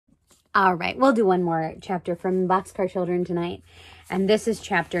All right, we'll do one more chapter from Boxcar Children tonight. And this is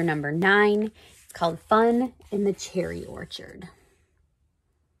chapter number 9. It's called Fun in the Cherry Orchard.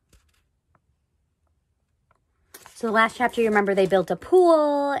 So the last chapter, you remember they built a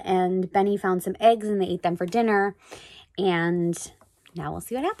pool and Benny found some eggs and they ate them for dinner. And now we'll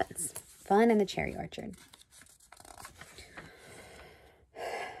see what happens. Fun in the cherry orchard.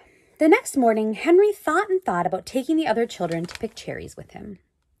 The next morning, Henry thought and thought about taking the other children to pick cherries with him.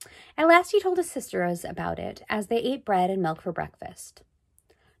 At last he told his sisters about it as they ate bread and milk for breakfast.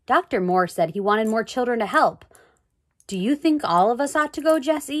 Dr. Moore said he wanted more children to help. Do you think all of us ought to go,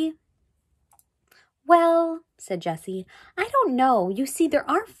 Jessie? Well, said Jessie, I don't know. You see, there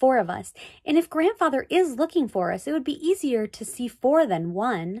are 4 of us, and if Grandfather is looking for us, it would be easier to see 4 than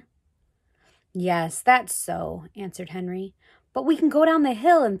 1. Yes, that's so, answered Henry. But we can go down the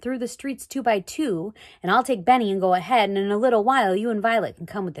hill and through the streets 2 by 2, and I'll take Benny and go ahead, and in a little while you and Violet can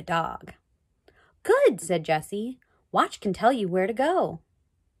come with the dog. Good, said Jessie. Watch can tell you where to go.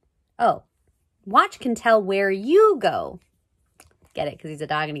 Oh, Watch can tell where you go. Get it, because he's a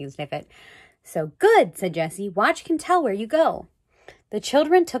dog and he can sniff it. So good, said Jessie. Watch can tell where you go. The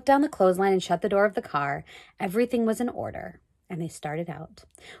children took down the clothesline and shut the door of the car. Everything was in order, and they started out.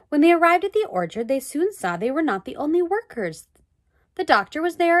 When they arrived at the orchard, they soon saw they were not the only workers. The doctor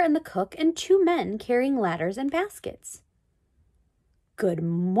was there and the cook and 2 men carrying ladders and baskets. Good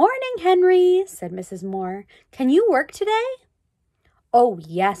morning, Henry, said Mrs. Moore. Can you work today? Oh,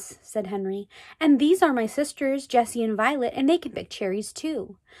 yes, said Henry. And these are my sisters, Jessie and Violet, and they can pick cherries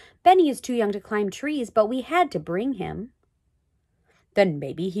too. Benny is too young to climb trees, but we had to bring him. Then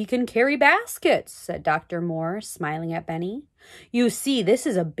maybe he can carry baskets, said Dr. Moore, smiling at Benny. You see, this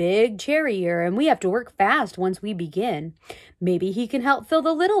is a big cherry year, and we have to work fast once we begin. Maybe he can help fill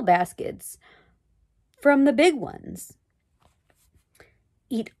the little baskets from the big ones.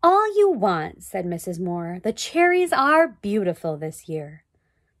 Eat all you want, said Mrs. Moore. The cherries are beautiful this year.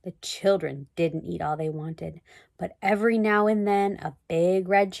 The children didn't eat all they wanted, but every now and then a big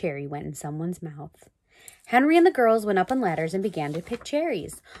red cherry went in someone's mouth. Henry and the girls went up on ladders and began to pick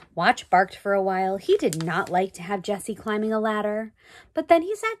cherries. Watch barked for a while. He did not like to have Jessie climbing a ladder, but then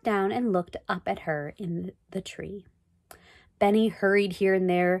he sat down and looked up at her in the tree. Benny hurried here and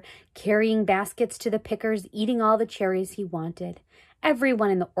there, carrying baskets to the pickers, eating all the cherries he wanted.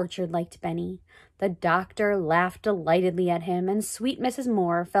 Everyone in the orchard liked Benny. The doctor laughed delightedly at him, and sweet Mrs.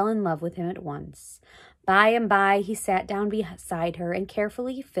 Moore fell in love with him at once. By and by, he sat down beside her and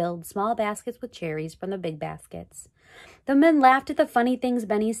carefully filled small baskets with cherries from the big baskets. The men laughed at the funny things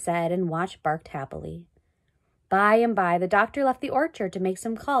Benny said, and Watch barked happily. By and by, the doctor left the orchard to make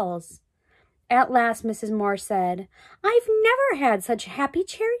some calls. At last, Mrs. Moore said, I've never had such happy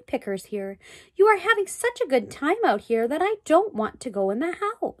cherry pickers here. You are having such a good time out here that I don't want to go in the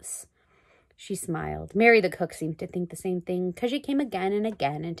house. She smiled. Mary the cook seemed to think the same thing, because she came again and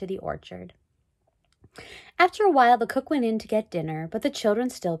again into the orchard. After a while, the cook went in to get dinner, but the children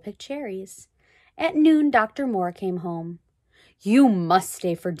still picked cherries. At noon, Dr. Moore came home. You must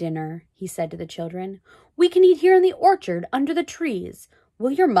stay for dinner, he said to the children. We can eat here in the orchard under the trees.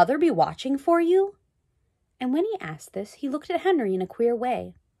 Will your mother be watching for you? And when he asked this, he looked at Henry in a queer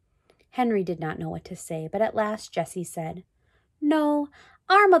way. Henry did not know what to say, but at last Jessie said, No,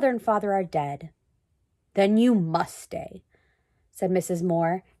 our mother and father are dead. Then you must stay, said Mrs.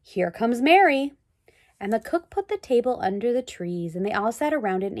 Moore. Here comes Mary. And the cook put the table under the trees, and they all sat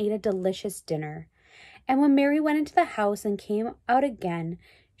around it and ate a delicious dinner. And when Mary went into the house and came out again,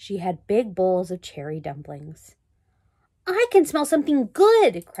 she had big bowls of cherry dumplings. I can smell something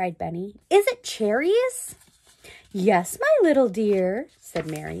good, cried Benny. Is it cherries? Yes, my little dear, said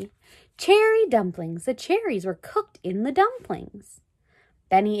Mary. Cherry dumplings. The cherries were cooked in the dumplings.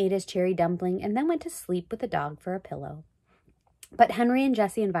 Benny ate his cherry dumpling and then went to sleep with the dog for a pillow. But Henry and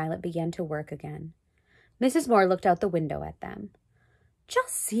Jessie and Violet began to work again. Mrs. Moore looked out the window at them.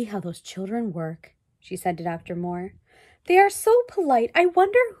 Just see how those children work, she said to Dr. Moore. They are so polite. I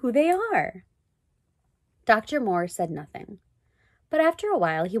wonder who they are. Dr. Moore said nothing, but after a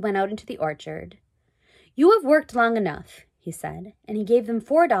while he went out into the orchard. You have worked long enough, he said, and he gave them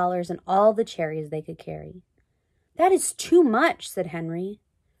 $4 and all the cherries they could carry. That is too much, said Henry.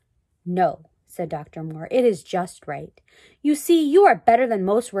 No, said Dr. Moore, it is just right. You see, you are better than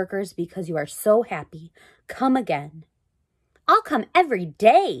most workers because you are so happy. Come again. I'll come every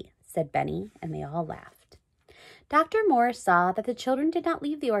day, said Benny, and they all laughed. Dr. Moore saw that the children did not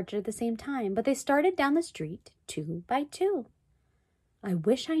leave the orchard at the same time, but they started down the street 2 by 2. I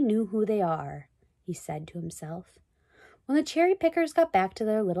wish I knew who they are, he said to himself. When the cherry pickers got back to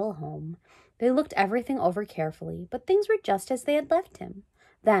their little home, they looked everything over carefully, but things were just as they had left them.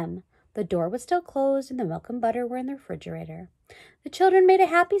 The door was still closed and the milk and butter were in the refrigerator. The children made a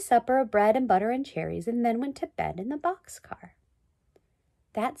happy supper of bread and butter and cherries and then went to bed in the boxcar.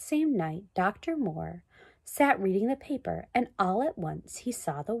 That same night, Dr. Moore sat reading the paper, and all at once he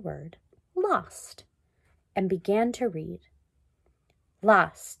saw the word lost and began to read.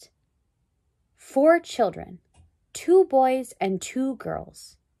 Lost. 4 children, 2 boys and 2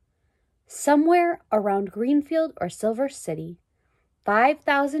 girls. Somewhere around Greenfield or Silver City.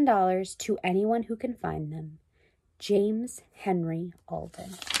 $5,000 to anyone who can find them. James Henry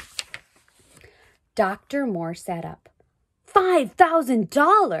Alden. Dr. Moore sat up.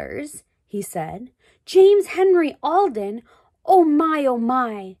 $5,000, he said. James Henry Alden? Oh my, oh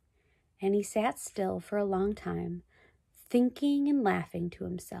my. And he sat still for a long time, thinking and laughing to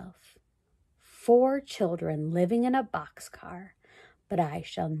himself. 4 children living in a boxcar, but I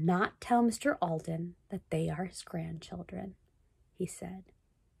shall not tell Mr. Alden that they are his grandchildren, he said.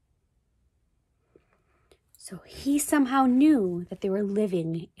 So he somehow knew that they were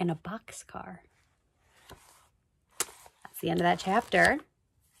living in a boxcar. That's the end of that chapter.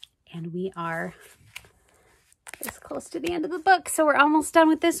 And we are this close to the end of the book, so we're almost done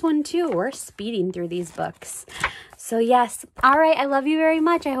with this one too. We're speeding through these books. So yes, all right, I love you very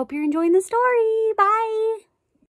much. I hope you're enjoying the story. Bye.